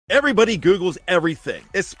Everybody Googles everything,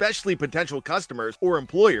 especially potential customers or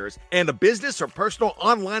employers, and a business or personal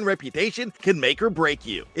online reputation can make or break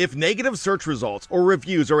you. If negative search results or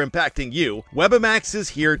reviews are impacting you, Webamax is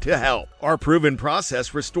here to help. Our proven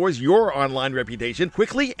process restores your online reputation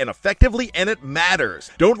quickly and effectively, and it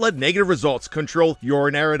matters. Don't let negative results control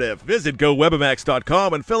your narrative. Visit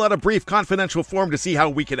GoWebamax.com and fill out a brief confidential form to see how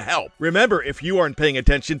we can help. Remember, if you aren't paying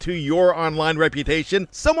attention to your online reputation,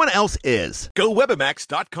 someone else is.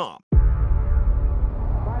 GoWebamax.com.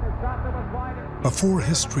 Before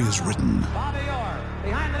history is written,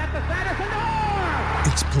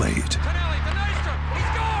 it's played.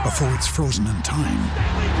 Before it's frozen in time,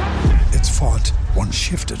 it's fought one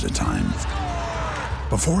shift at a time.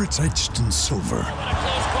 Before it's etched in silver,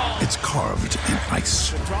 it's carved in ice.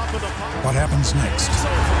 What happens next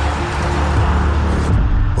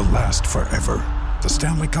will last forever. The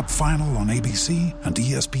Stanley Cup Final on ABC and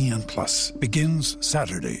ESPN Plus begins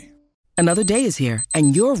Saturday. Another day is here,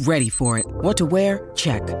 and you're ready for it. What to wear?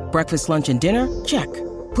 Check. Breakfast, lunch, and dinner? Check.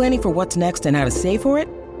 Planning for what's next and how to save for it?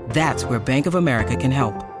 That's where Bank of America can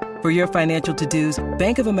help. For your financial to-dos,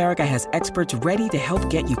 Bank of America has experts ready to help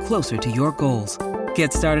get you closer to your goals.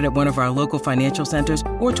 Get started at one of our local financial centers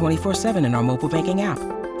or 24/7 in our mobile banking app.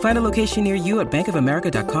 Find a location near you at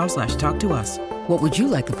bankofamerica.com/talktous. What would you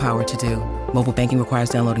like the power to do? Mobile banking requires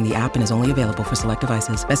downloading the app and is only available for select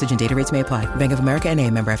devices. Message and data rates may apply. Bank of America N.A.,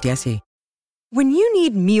 member FDIC. When you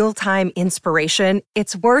need mealtime inspiration,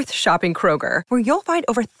 it's worth shopping Kroger, where you'll find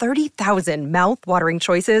over 30,000 mouth-watering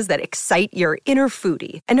choices that excite your inner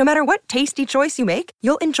foodie. And no matter what tasty choice you make,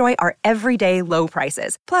 you'll enjoy our everyday low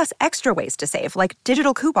prices, plus extra ways to save, like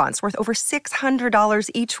digital coupons worth over $600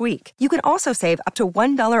 each week. You can also save up to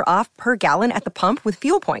 $1 off per gallon at the pump with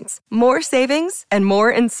fuel points. More savings and more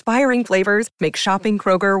inspiring flavors make shopping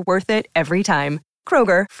Kroger worth it every time.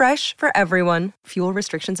 Kroger, fresh for everyone. Fuel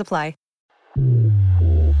restrictions apply.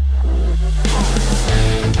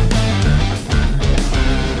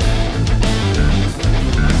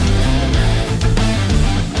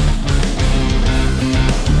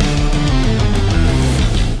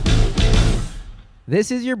 This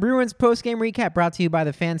is your Bruins post-game recap brought to you by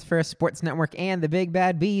the Fans First Sports Network and the Big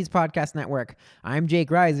Bad Bees Podcast Network. I'm Jake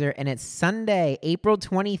Reiser, and it's Sunday, April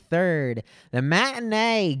 23rd, the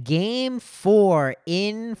matinee, Game 4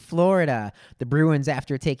 in Florida. The Bruins,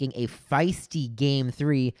 after taking a feisty Game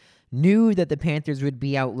 3, knew that the Panthers would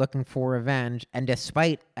be out looking for revenge, and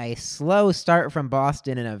despite a slow start from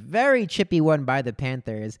Boston and a very chippy one by the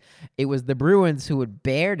Panthers, it was the Bruins who would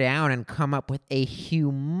bear down and come up with a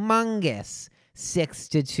humongous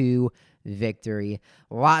 6-2 victory.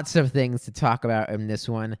 Lots of things to talk about in this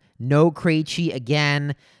one. No Krejci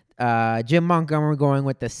again. Jim Montgomery going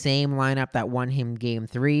with the same lineup that won him Game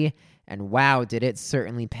 3, and wow, did it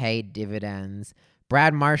certainly pay dividends.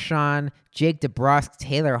 Brad Marchand, Jake DeBrusk,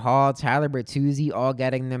 Taylor Hall, Tyler Bertuzzi all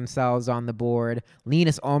getting themselves on the board.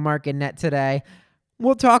 Linus Ullmark in net today.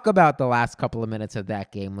 We'll talk about the last couple of minutes of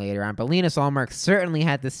that game later on, but Linus Ullmark certainly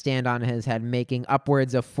had to stand on his head, making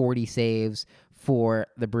upwards of 40 saves for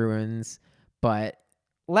the Bruins. But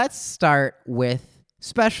let's start with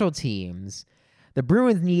special teams. The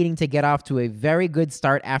Bruins needing to get off to a very good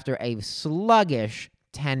start after a sluggish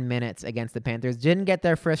 10 minutes against the Panthers. Didn't get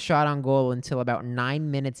their first shot on goal until about 9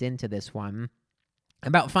 minutes into this one.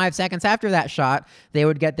 About 5 seconds after that shot, they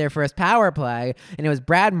would get their first power play, and it was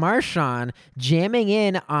Brad Marchand jamming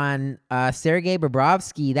in on Sergei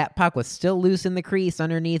Bobrovsky. That puck was still loose in the crease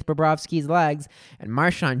underneath Bobrovsky's legs, and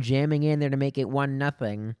Marchand jamming in there to make it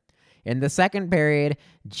 1-0. In the second period,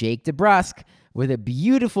 Jake DeBrusk with a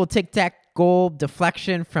beautiful tic-tac goal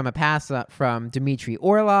deflection from a pass from Dmitry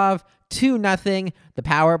Orlov, 2-0. The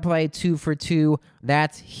power play 2 for 2.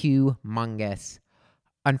 That's humongous.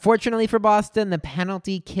 Unfortunately for Boston, the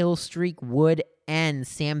penalty kill streak would end.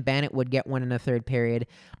 Sam Bennett would get one in the third period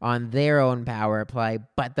on their own power play,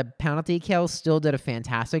 but the penalty kill still did a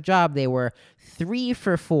fantastic job. They were 3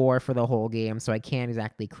 for 4 for the whole game, so I can't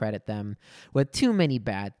exactly credit them with too many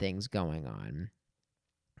bad things going on.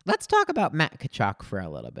 Let's talk about Matt Tkachuk for a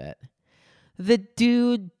little bit. The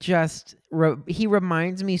dude he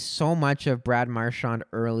reminds me so much of Brad Marchand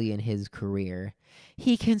early in his career.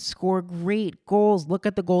 He can score great goals. Look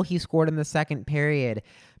at the goal he scored in the second period.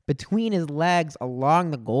 Between his legs along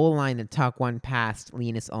the goal line to tuck one past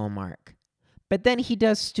Linus Ullmark. But then he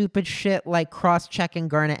does stupid shit like cross-checking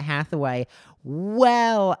Garnet Hathaway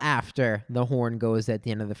well after the horn goes at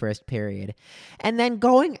the end of the first period. And then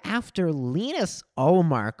going after Linus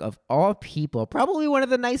Ullmark, of all people, probably one of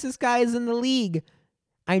the nicest guys in the league,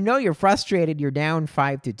 I know you're frustrated, you're down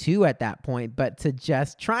 5-2 at that point, but to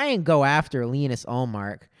just try and go after Linus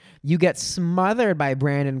Ullmark, you get smothered by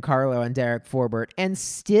Brandon Carlo and Derek Forbort and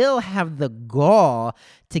still have the gall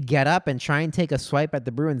to get up and try and take a swipe at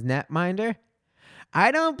the Bruins netminder.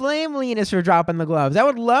 I don't blame Linus for dropping the gloves. I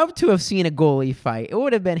would love to have seen a goalie fight. It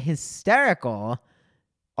would have been hysterical.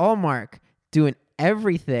 Ullmark doing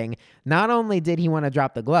everything. Not only did he want to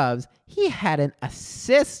drop the gloves, he had an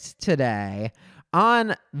assist today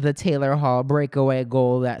on the Taylor Hall breakaway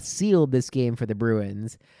goal that sealed this game for the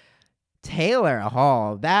Bruins. Taylor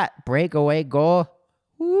Hall, that breakaway goal,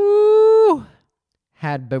 woo,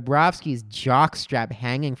 had Bobrovsky's jockstrap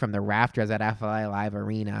hanging from the rafters at FLA Live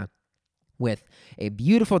Arena with a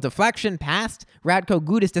beautiful deflection past Radko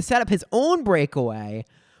Gudas to set up his own breakaway.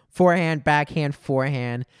 Forehand, backhand,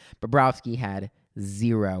 forehand. Bobrovsky had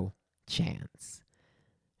zero chance.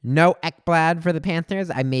 No Ekblad for the Panthers.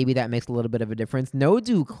 Maybe that makes a little bit of a difference. No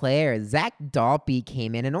Duclair. Zach Dalpe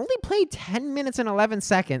came in and only played 10 minutes and 11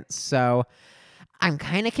 seconds. So I'm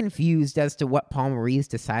kind of confused as to what Paul Maurice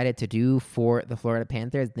decided to do for the Florida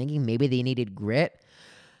Panthers, thinking maybe they needed grit.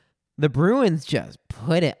 The Bruins just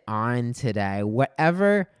put it on today.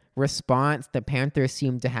 Whatever response the Panthers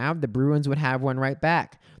seemed to have, the Bruins would have one right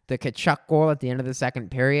back. The Tkachuk goal at the end of the second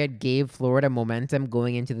period gave Florida momentum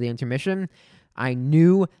going into the intermission. I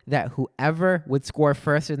knew that whoever would score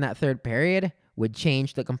first in that third period would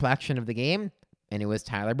change the complexion of the game, and it was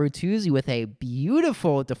Tyler Bertuzzi with a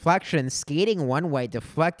beautiful deflection, skating one way,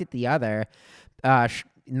 deflected the other.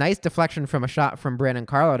 Nice deflection from a shot from Brandon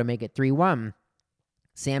Carlo to make it 3-1.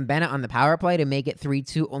 Sam Bennett on the power play to make it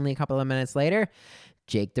 3-2 only a couple of minutes later.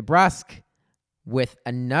 Jake DeBrusk with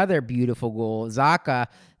another beautiful goal. Zacha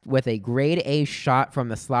with a grade A shot from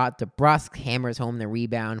the slot. DeBrusk hammers home the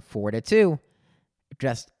rebound 4-2.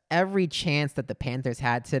 Just every chance that the Panthers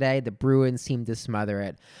had today, the Bruins seemed to smother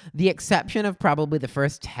it. The exception of probably the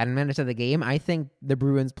first 10 minutes of the game, I think the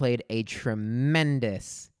Bruins played a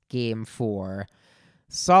tremendous Game 4.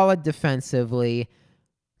 Solid defensively,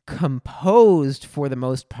 composed for the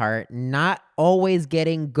most part, not always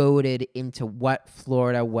getting goaded into what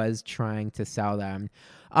Florida was trying to sell them.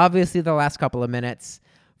 Obviously, the last couple of minutes,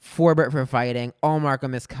 Forbort for fighting, Ullmark a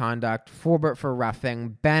misconduct, Forbort for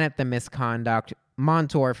roughing, Bennett the misconduct,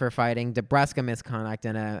 Montour for fighting, DeBrusk misconduct,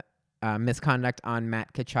 and a misconduct on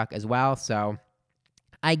Matt Tkachuk as well. So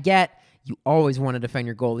I get you always want to defend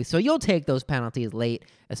your goalie, so you'll take those penalties late,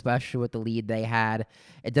 especially with the lead they had.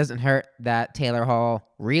 It doesn't hurt that Taylor Hall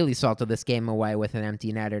really salted this game away with an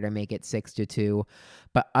empty netter to make it 6-2.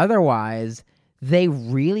 But otherwise, they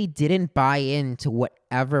really didn't buy into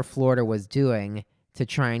whatever Florida was doing to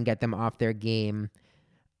try and get them off their game.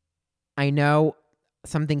 I know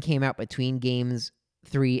something came out between games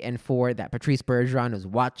 3 and 4 that Patrice Bergeron was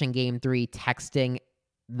watching game 3, texting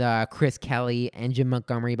the Chris Kelly and Jim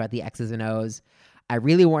Montgomery about the X's and O's. I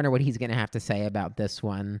really wonder what he's going to have to say about this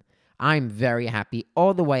one. I'm very happy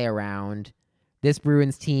all the way around. This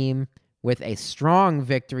Bruins team with a strong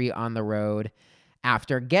victory on the road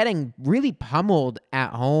after getting really pummeled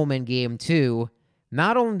at home in game 2.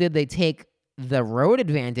 Not only did they take the road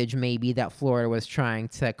advantage maybe that Florida was trying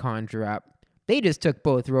to conjure up, they just took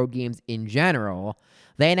both road games in general.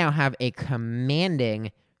 They now have a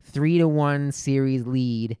commanding 3-1 series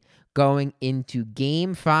lead going into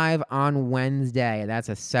Game 5 on Wednesday. That's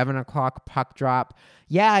a 7 o'clock puck drop.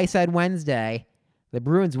 Yeah, I said Wednesday. The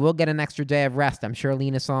Bruins will get an extra day of rest. I'm sure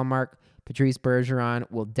Linus Ullmark, Patrice Bergeron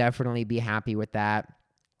will definitely be happy with that.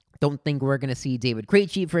 Don't think we're going to see David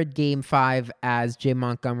Krejci for Game 5, as Jim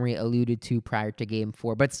Montgomery alluded to prior to Game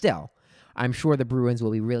 4. But still, I'm sure the Bruins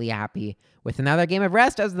will be really happy with another game of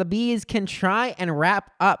rest as the Bees can try and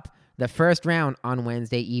wrap up the first round on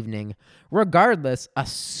Wednesday evening. Regardless, a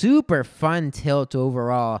super fun tilt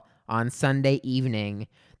overall on Sunday evening.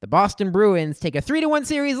 The Boston Bruins take a 3-1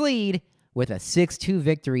 series lead with a 6-2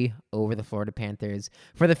 victory over the Florida Panthers.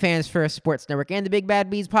 For the Fans First Sports Network and the Big Bad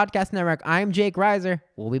Bees Podcast Network, I'm Jake Reiser.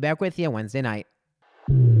 We'll be back with you Wednesday night.